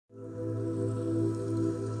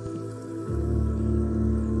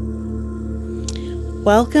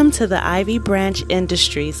Welcome to the Ivy Branch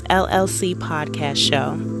Industries LLC podcast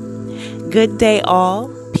show. Good day all,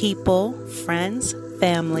 people, friends,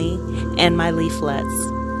 family, and my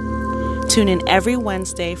leaflets. Tune in every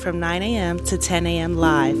Wednesday from 9 a.m. to 10 a.m.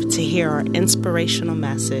 live to hear our inspirational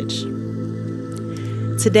message.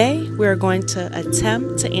 Today, we are going to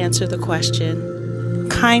attempt to answer the question,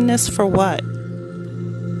 kindness for what?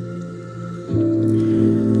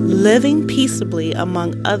 Living peaceably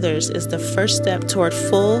among others is the first step toward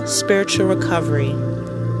full spiritual recovery.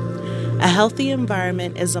 A healthy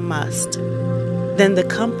environment is a must. Then the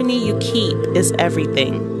company you keep is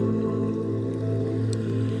everything.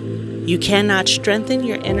 You cannot strengthen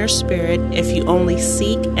your inner spirit if you only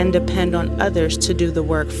seek and depend on others to do the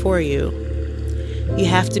work for you. You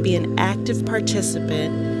have to be an active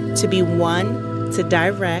participant to be one to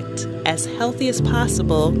direct, as healthy as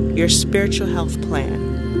possible, your spiritual health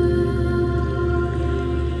plan.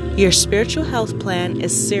 Your spiritual health plan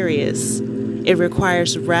is serious. It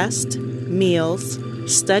requires rest, meals,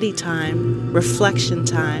 study time, reflection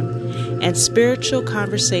time, and spiritual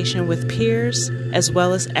conversation with peers as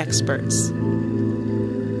well as experts.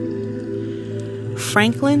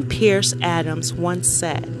 Franklin Pierce Adams once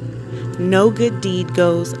said, "No good deed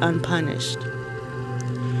goes unpunished."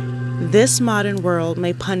 This modern world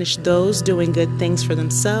may punish those doing good things for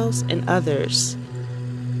themselves and others.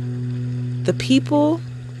 The people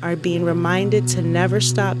are being reminded to never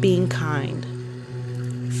stop being kind.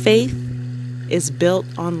 Faith is built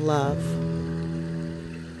on love.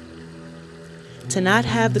 To not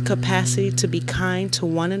have the capacity to be kind to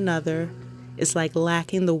one another is like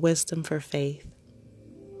lacking the wisdom for faith.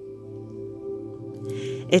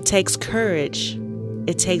 It takes courage.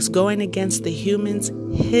 It takes going against the human's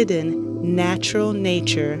hidden natural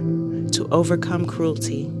nature to overcome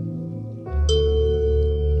cruelty.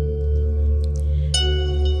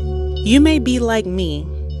 You may be like me.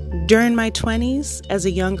 During my 20s, as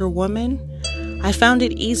a younger woman, I found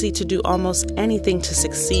it easy to do almost anything to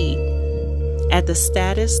succeed at the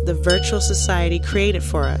status the virtual society created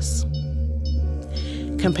for us.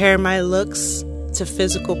 Compare my looks to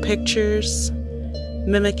physical pictures,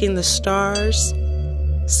 mimicking the stars,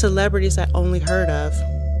 celebrities I only heard of,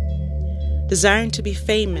 desiring to be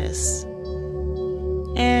famous,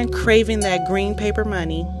 and craving that green paper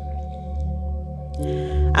money.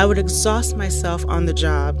 I would exhaust myself on the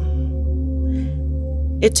job.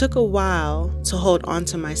 It took a while to hold on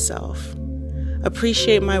to myself,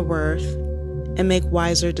 appreciate my worth, and make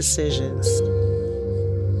wiser decisions.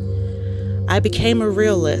 I became a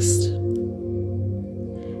realist.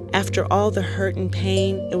 After all the hurt and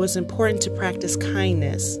pain, it was important to practice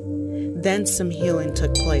kindness. Then some healing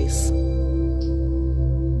took place.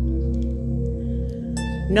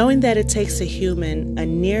 Knowing that it takes a human a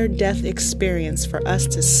near-death experience for us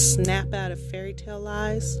to snap out of fairy tale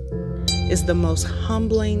lies is the most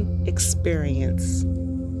humbling experience.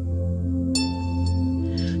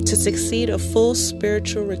 To succeed a full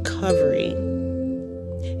spiritual recovery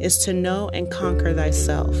is to know and conquer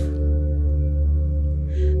thyself.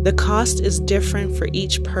 The cost is different for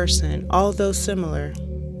each person, although similar.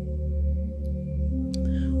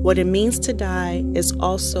 What it means to die is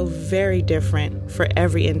also very different for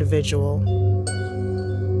every individual.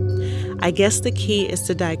 I guess the key is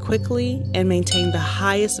to die quickly and maintain the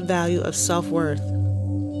highest value of self-worth.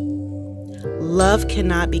 Love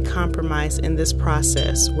cannot be compromised in this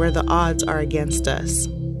process where the odds are against us.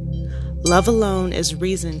 Love alone is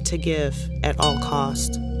reason to give at all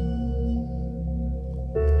cost.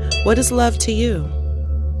 What is love to you?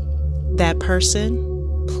 That person,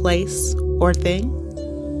 place, or thing?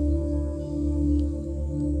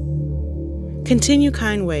 Continue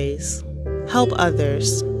kind ways, help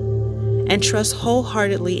others, and trust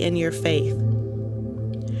wholeheartedly in your faith.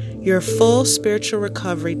 Your full spiritual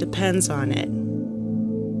recovery depends on it.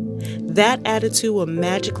 That attitude will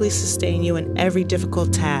magically sustain you in every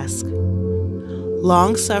difficult task.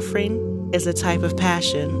 Long-suffering is a type of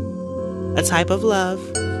passion. A type of love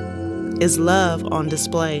is love on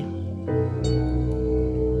display.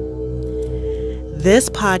 This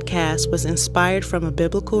podcast was inspired from a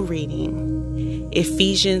biblical reading,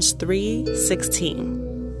 Ephesians 3:16.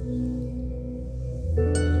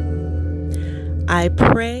 I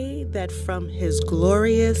pray that from His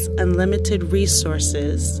glorious, unlimited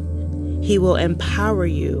resources, He will empower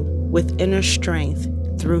you with inner strength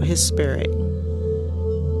through His Spirit.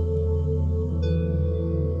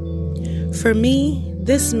 For me,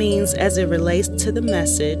 this means, as it relates to the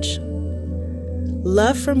message,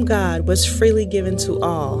 love from God was freely given to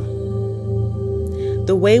all.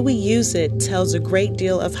 The way we use it tells a great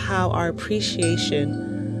deal of how our appreciation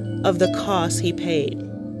of the cost He paid.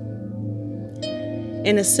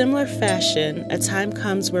 In a similar fashion, a time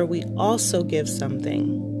comes where we also give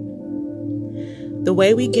something. The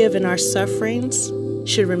way we give in our sufferings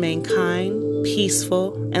should remain kind,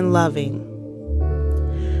 peaceful, and loving.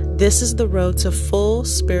 This is the road to full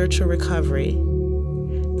spiritual recovery.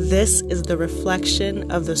 This is the reflection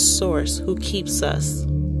of the source who keeps us.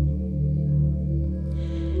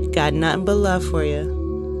 Got nothing but love for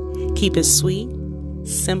you. Keep it sweet,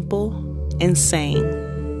 simple, and sane.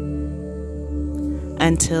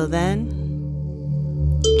 Until then,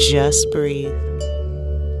 just breathe.